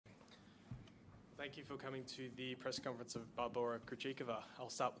Thank you for coming to the press conference of Barbora Krejcikova. I'll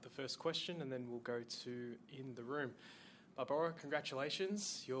start with the first question and then we'll go to in the room. Barbora,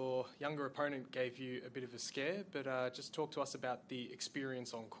 congratulations. Your younger opponent gave you a bit of a scare, but just talk to us about the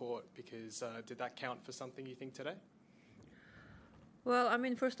experience on court, because did that count for something, you think, today? Well, I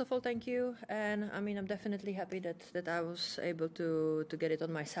mean, first of all, thank you. And I mean, I'm definitely happy that I was able to get it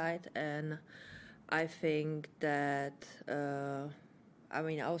on my side. And I think that, I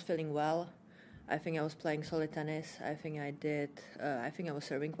mean, I was feeling well. I think I was playing solid tennis. I think I did. I think I was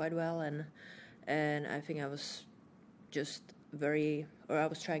serving quite well, and I think I was just I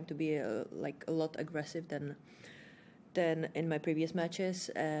was trying to be a lot aggressive than in my previous matches.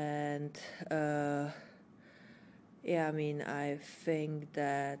 And yeah, I mean, I think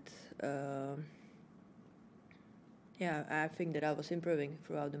that I think that I was improving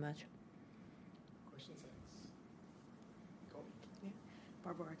throughout the match. Questions, thanks. Yeah.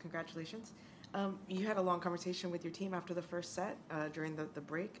 Barbora, congratulations. You had a long conversation with your team after the first set during the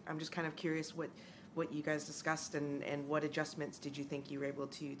break. I'm just kind of curious what you guys discussed and what adjustments did you think you were able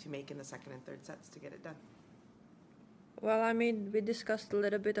to make in the second and third sets to get it done? Well, I mean, we discussed a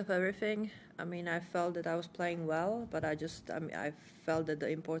little bit of everything. I mean, I felt that I was playing well, but I felt that the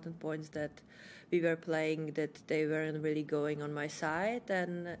important points that we were playing, that they weren't really going on my side,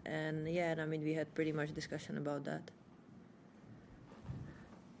 and I mean, we had pretty much discussion about that.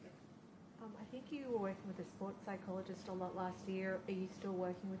 I think you were working with a sports psychologist a lot last year. Are you still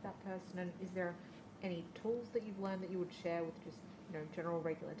working with that person? And is there any tools that you've learned that you would share with just, general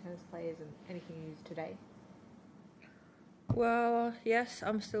regular tennis players, and anything you use today? Well, yes,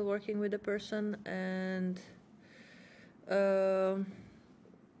 I'm still working with the person, and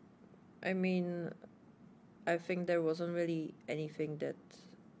I mean, I think there wasn't really anything that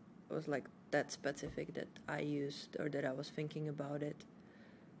was like that specific that I used or that I was thinking about it.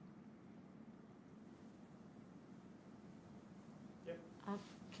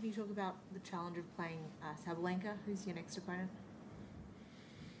 Can you talk about the challenge of playing Sabalenka, who's your next opponent?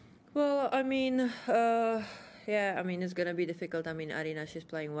 Well, I mean, yeah, I mean, it's gonna be difficult. I mean, Aryna, she's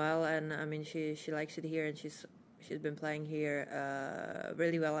playing well, and I mean, she likes it here, and she's been playing here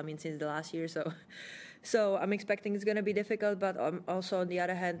really well. I mean, since the last year, so I'm expecting it's gonna be difficult. But also on the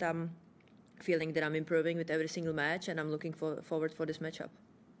other hand, I'm feeling that I'm improving with every single match, and I'm looking forward for this matchup.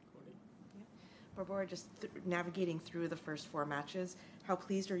 Barbora, just navigating through the first four matches, how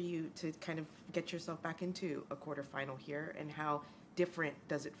pleased are you to kind of get yourself back into a quarterfinal here, and how different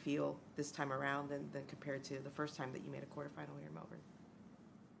does it feel this time around than compared to the first time that you made a quarterfinal here in Melbourne?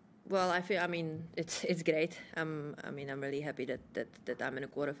 Well, I mean, it's great. I mean, I'm really happy that I'm in the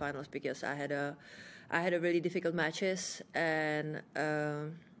quarterfinals, because I had a really difficult matches, and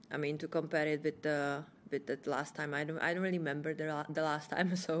I mean, to compare it with the last time, I don't really remember the last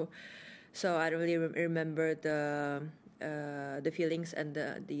time, so I don't really remember the feelings and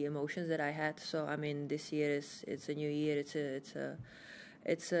the emotions that I had. So I mean, this year it's a new year.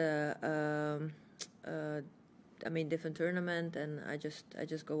 It's a I mean, different tournament, and I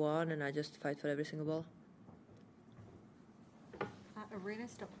just go on and I just fight for every single ball. Aryna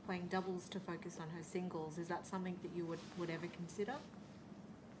stopped playing doubles to focus on her singles. Is that something that you would ever consider?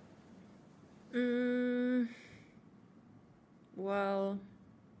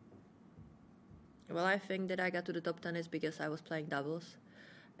 Well, I think that I got to the top tennis because I was playing doubles,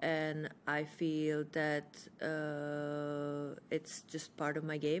 and I feel that it's just part of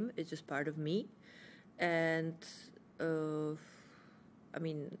my game. It's just part of me, and I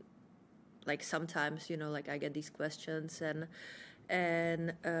mean, like sometimes, like I get these questions, and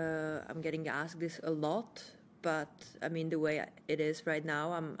I'm getting asked this a lot. But I mean, the way it is right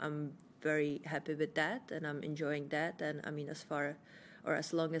now, I'm very happy with that, and I'm enjoying that. And I mean, as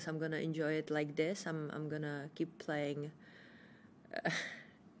long as I'm gonna enjoy it like this, I'm gonna keep playing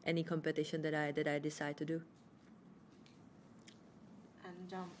any competition that I decide to do.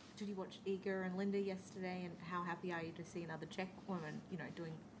 And did you watch Iga and Linda yesterday? And how happy are you to see another Czech woman,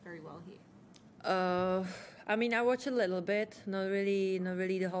 doing very well here? I mean, I watched a little bit, not really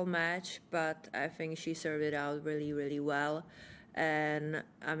the whole match, but I think she served it out really, really well. And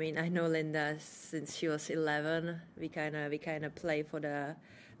I mean, I know Linda since she was 11. We kind of play for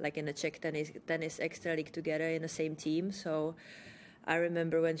in the Czech tennis extra league together in the same team. So I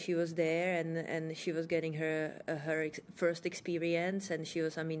remember when she was there, and she was getting her first experience, and she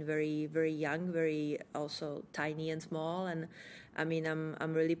was, I mean, very, very young, very also tiny and small. And I mean,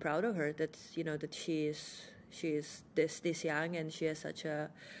 I'm really proud of her that that she is this young, and she has such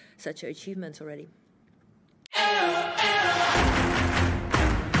achievements already.